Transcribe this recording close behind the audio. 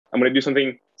I'm going to do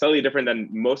something slightly different than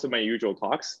most of my usual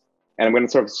talks. And I'm going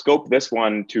to sort of scope this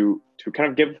one to kind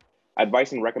of give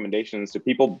advice and recommendations to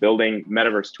people building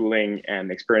metaverse tooling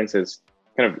and experiences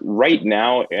kind of right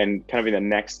now and kind of in the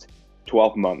next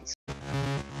 12 months.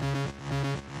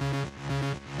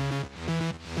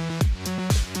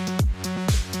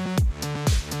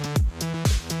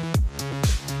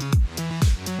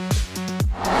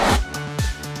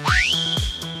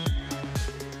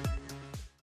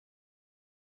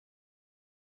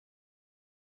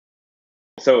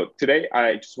 So today,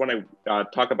 I just want to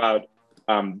talk about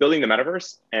building the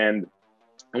metaverse, and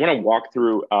I want to walk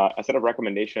through a set of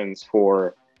recommendations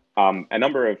for a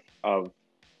number of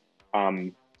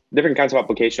different kinds of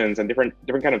applications and different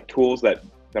kind of tools that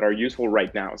are useful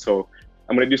right now. So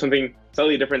I'm going to do something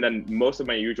slightly different than most of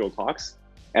my usual talks,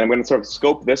 and I'm going to sort of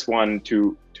scope this one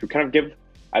to kind of give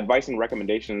advice and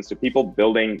recommendations to people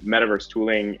building metaverse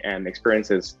tooling and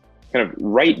experiences kind of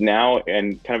right now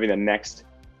and kind of in the next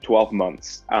 12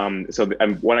 months. So I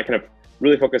want to kind of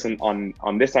really focus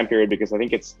on this time period because I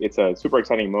think it's a super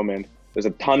exciting moment. There's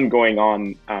a ton going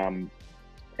on, and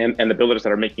the builders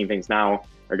that are making things now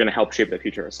are going to help shape the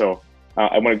future. So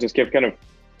I want to just give kind of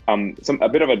a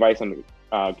bit of advice on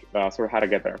sort of how to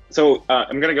get there. So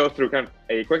I'm going to go through kind of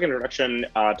a quick introduction,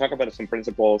 talk about some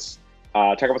principles,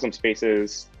 talk about some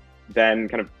spaces, then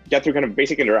kind of get through kind of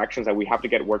basic interactions that we have to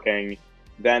get working,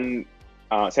 then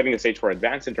setting the stage for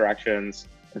advanced interactions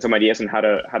and some ideas on how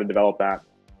to develop that.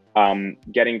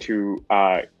 Getting to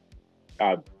I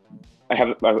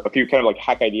have a few kind of like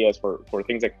hack ideas for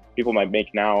things that people might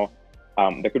make now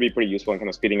that could be pretty useful in kind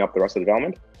of speeding up the rest of the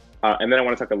development. And then I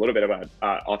want to talk a little bit about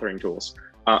authoring tools.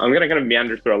 I'm going to kind of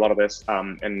meander through a lot of this,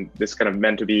 and this kind of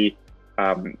meant to be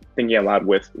thinking aloud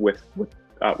with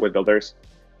builders.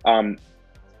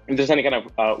 If there's any kind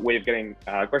of way of getting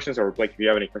questions, or like if you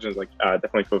have any questions, like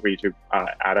definitely feel free to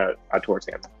add towards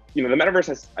the end. You know, the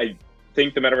metaverse I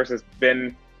think the metaverse has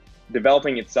been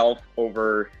developing itself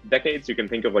over decades. You can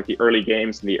think of like the early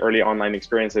games and the early online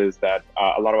experiences that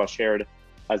a lot of us shared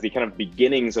as the kind of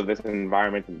beginnings of this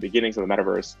environment and the beginnings of the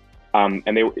metaverse.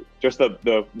 And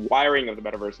the wiring of the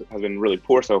metaverse has been really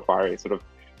poor so far. It sort of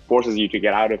forces you to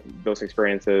get out of those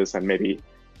experiences and maybe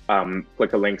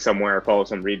click a link somewhere, follow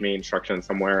some README instructions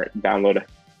somewhere, download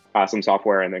some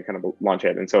software, and then kind of launch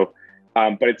it. And so,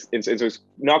 but it's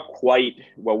not quite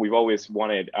what we've always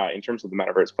wanted in terms of the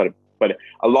metaverse. But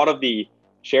a lot of the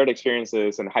shared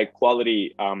experiences and high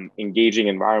quality engaging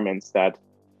environments that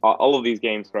all of these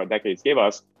games throughout decades gave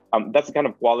us, that's the kind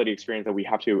of quality experience that we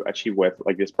have to achieve with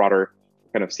like this broader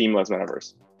kind of seamless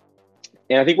metaverse.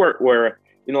 And I think we're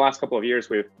in the last couple of years,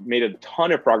 we've made a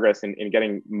ton of progress in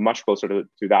getting much closer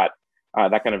to that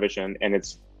kind of vision. And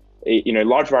it's a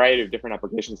large variety of different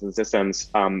applications and systems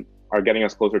are getting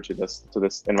us closer to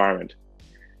this environment.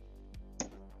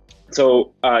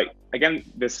 So again,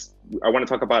 I want to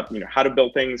talk about how to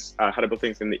build things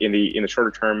in the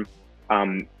shorter term,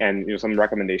 and some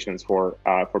recommendations for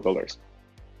builders.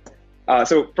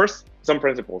 So first, some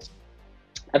principles.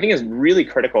 I think it's really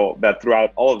critical that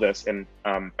throughout all of this, and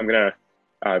I'm gonna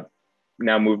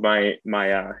now move my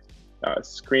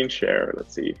screen share.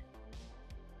 Let's see.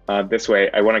 This way,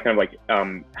 I want to kind of like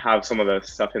have some of the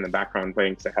stuff in the background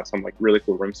playing because I have some like really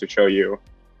cool rooms to show you,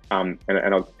 and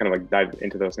I'll kind of like dive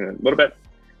into those in a little bit.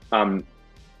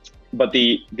 But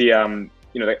I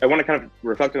want to kind of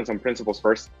reflect on some principles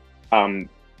first.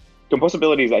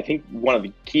 Composability is, I think, one of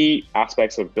the key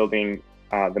aspects of building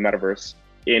the metaverse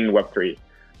in Web3.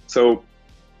 So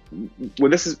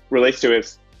what this relates to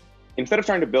is, instead of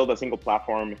trying to build a single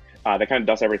platform that kind of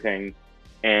does everything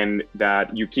and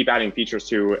that you keep adding features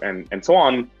to and so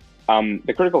on,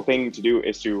 the critical thing to do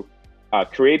is to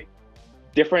create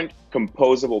different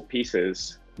composable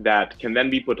pieces that can then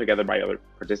be put together by other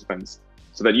participants,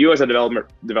 so that you as a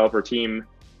developer team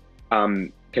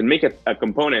can make a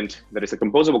component that is a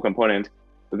composable component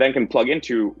that then can plug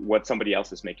into what somebody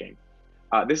else is making.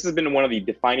 This has been one of the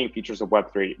defining features of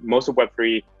Web3. Most of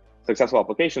Web3 successful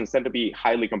applications tend to be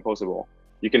highly composable.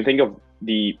 You can think of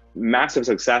the massive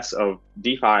success of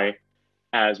DeFi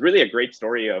as really a great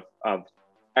story of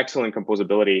excellent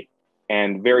composability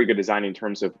and very good design in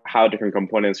terms of how different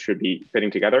components should be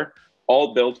fitting together,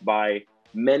 all built by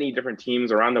many different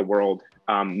teams around the world,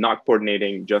 not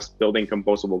coordinating, just building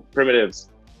composable primitives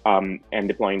and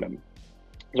deploying them.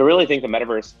 So I really think the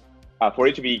metaverse, for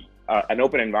it to be an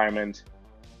open environment,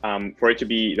 for it to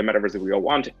be the metaverse that we all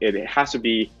want, it has to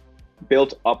be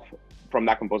built up from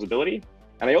that composability.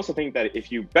 And I also think that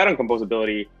if you bet on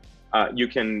composability, you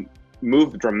can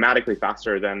move dramatically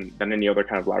faster than any other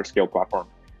kind of large scale platform.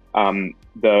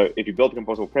 If you build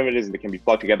composable primitives that can be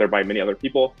plugged together by many other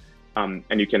people, and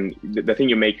you can the thing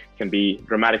you make can be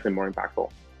dramatically more impactful.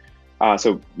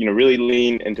 So really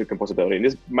lean into composability, and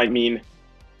this might mean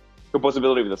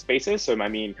composability with the spaces. So it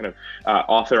might mean kind of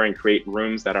author and create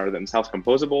rooms that are themselves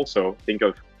composable. So think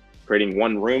of creating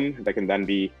one room that can then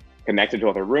be connected to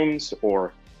other rooms,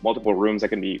 or multiple rooms that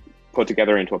can be put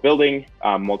together into a building,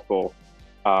 multiple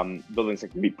buildings that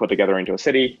can be put together into a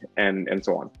city, and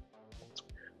so on.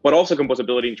 But also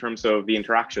composability in terms of the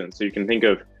interaction. So you can think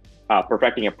of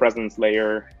perfecting a presence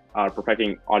layer,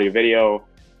 perfecting audio video,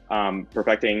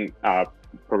 perfecting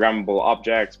programmable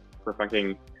objects,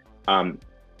 perfecting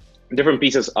different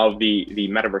pieces of the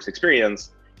metaverse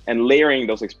experience, and layering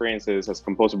those experiences as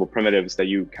composable primitives that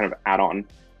you kind of add on,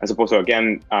 as opposed to,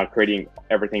 again, creating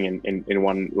everything in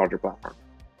one larger platform.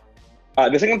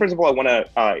 The second principle I want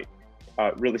to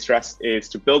really stress is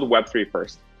to build Web3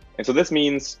 first. And so this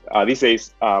means these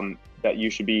days that you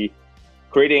should be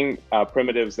creating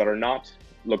primitives that are not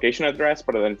location addressed,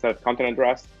 but instead content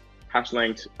addressed, hash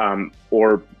linked,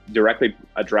 or directly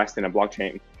addressed in a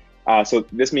blockchain. So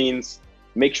this means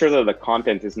make sure that the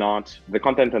content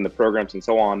and the programs and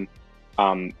so on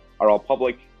are all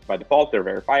public by default. They're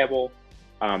verifiable,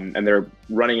 and they're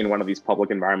running in one of these public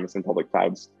environments and public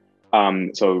clouds.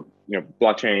 So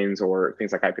blockchains or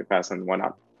things like IPFS and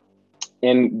whatnot.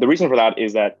 And the reason for that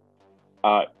is that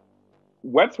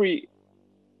Web3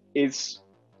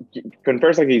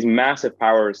 confers like these massive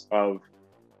powers of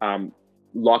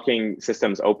locking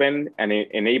systems open and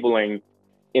enabling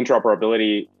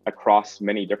interoperability across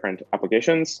many different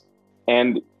applications.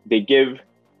 And they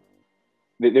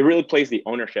really place the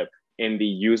ownership in the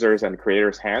users and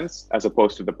creators' hands as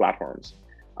opposed to the platforms.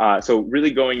 So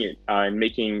really going and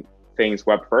making things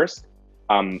web first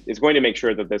is going to make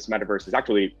sure that this metaverse is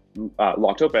actually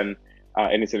locked open,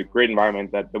 and it's a great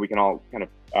environment that we can all kind of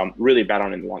really bet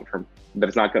on in the long term, that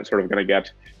it's not sort of going to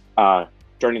get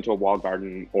turned into a walled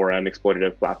garden or an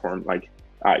exploitative platform like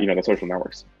the social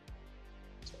networks.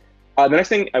 The next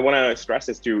thing I want to stress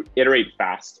is to iterate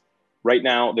fast. Right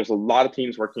now, there's a lot of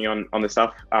teams working on this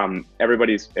stuff.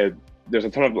 There's a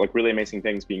ton of like really amazing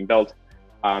things being built.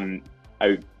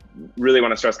 I really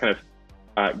want to stress kind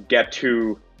of get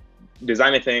to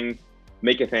design a thing,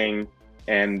 make a thing,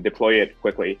 and deploy it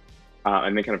quickly,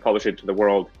 and then kind of publish it to the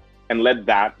world, and let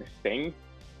that thing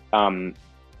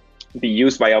be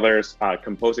used by others,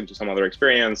 compose into some other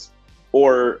experience,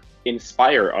 or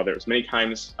inspire others. Many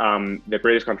times, the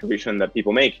greatest contribution that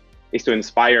people make is to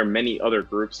inspire many other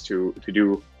groups to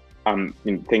do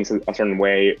things a certain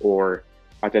way, or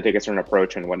to take a certain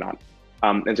approach and whatnot.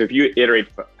 And so if you iterate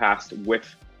fast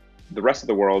with the rest of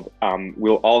the world,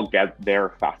 we'll all get there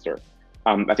faster.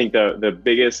 I think the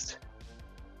biggest,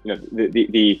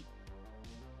 the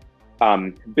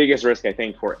biggest risk, I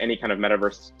think, for any kind of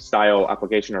metaverse style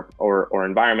application or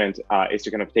environment is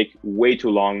to kind of take way too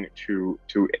long to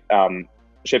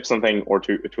ship something or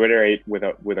to iterate with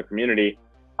a community.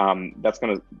 That's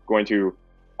going to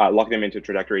lock them into a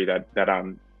trajectory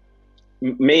that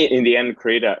may in the end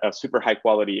create a super high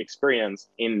quality experience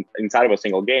inside of a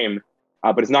single game,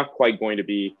 but it's not quite going to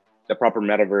be the proper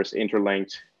metaverse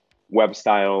interlinked web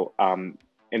style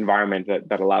environment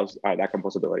that allows that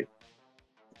composability.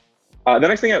 The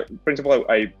next principle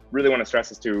I really want to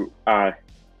stress is to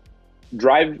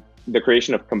drive the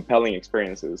creation of compelling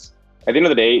experiences. At the end of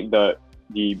the day,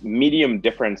 the medium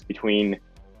difference between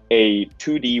a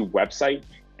 2D website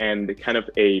and kind of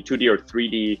a 2D or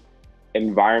 3D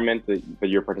environment that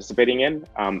you're participating in,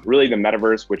 really the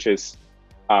metaverse, which is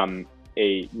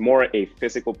a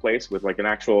physical place with like an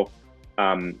actual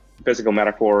physical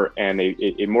metaphor and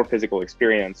a more physical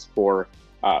experience for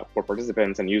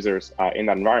participants and users in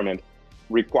that environment,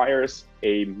 requires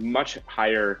a much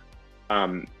higher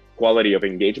quality of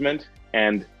engagement.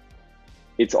 And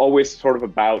it's always sort of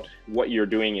about what you're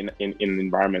doing in an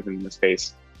environment in the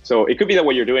space. So it could be that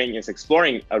what you're doing is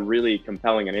exploring a really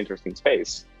compelling and interesting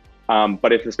space.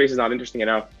 But if the space is not interesting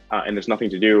enough and there's nothing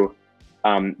to do,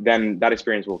 then that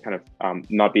experience will kind of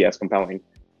not be as compelling.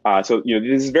 So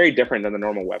this is very different than the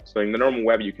normal web. So in the normal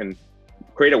web, you can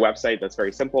create a website that's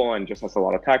very simple and just has a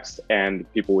lot of text,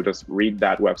 and people will just read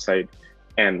that website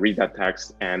and read that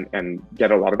text and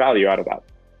get a lot of value out of that.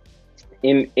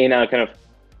 In a kind of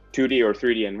 2D or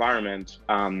 3D environment,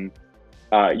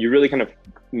 you really kind of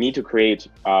need to create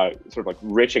sort of like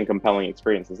rich and compelling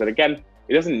experiences. And again,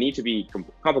 it doesn't need to be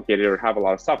complicated or have a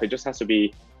lot of stuff. It just has to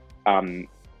be,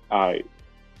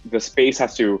 the space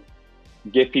has to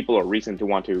give people a reason to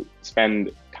want to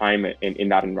spend time in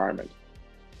that environment.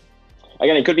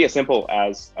 Again, it could be as simple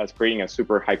as creating a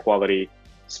super high quality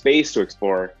space to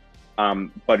explore.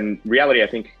 But in reality, I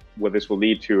think what this will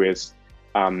lead to is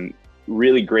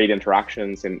really great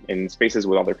interactions in spaces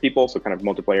with other people, so kind of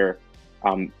multiplayer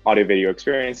audio video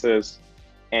experiences,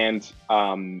 and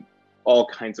all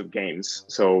kinds of games.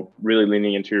 So really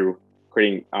leaning into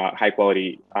creating high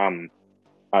quality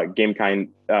game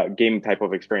type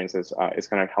of experiences is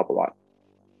going to help a lot.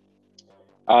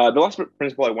 The last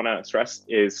principle I want to stress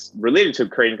is related to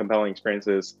creating compelling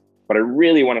experiences, but I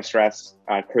really want to stress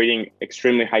creating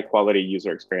extremely high quality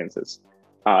user experiences.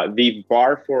 The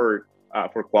bar for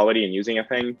quality in using a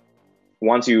thing,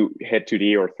 once you hit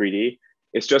 2D or 3D,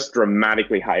 it's just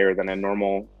dramatically higher than a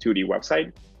normal 2D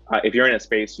website. If you're in a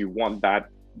space, you want that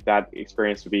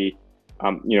experience to be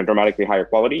dramatically higher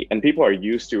quality, and people are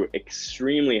used to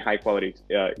extremely high quality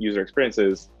user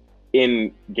experiences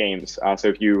in games. So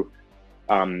if you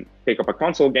pick up a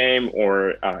console game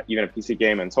or even a PC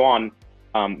game and so on,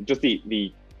 just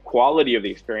the quality of the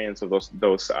experience of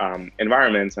those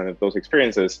environments and those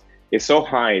experiences is so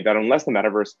high that unless the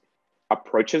metaverse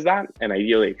approaches that and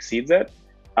ideally exceeds it,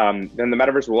 then the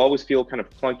metaverse will always feel kind of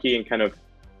clunky and kind of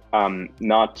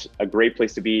not a great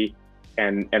place to be,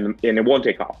 and it won't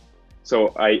take off. So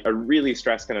I really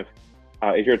stress kind of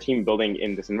if you're a team building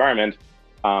in this environment,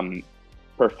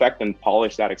 perfect and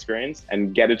polish that experience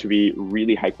and get it to be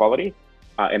really high quality,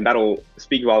 and that'll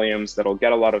speak volumes. That'll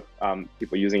get a lot of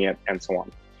people using it and so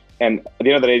on. And at the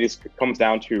end of the day, this comes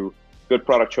down to good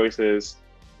product choices,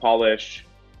 polish,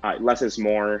 less is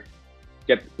more.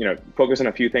 Focus on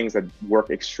a few things that work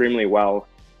extremely well,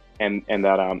 and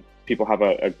that people have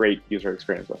a great user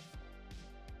experience with.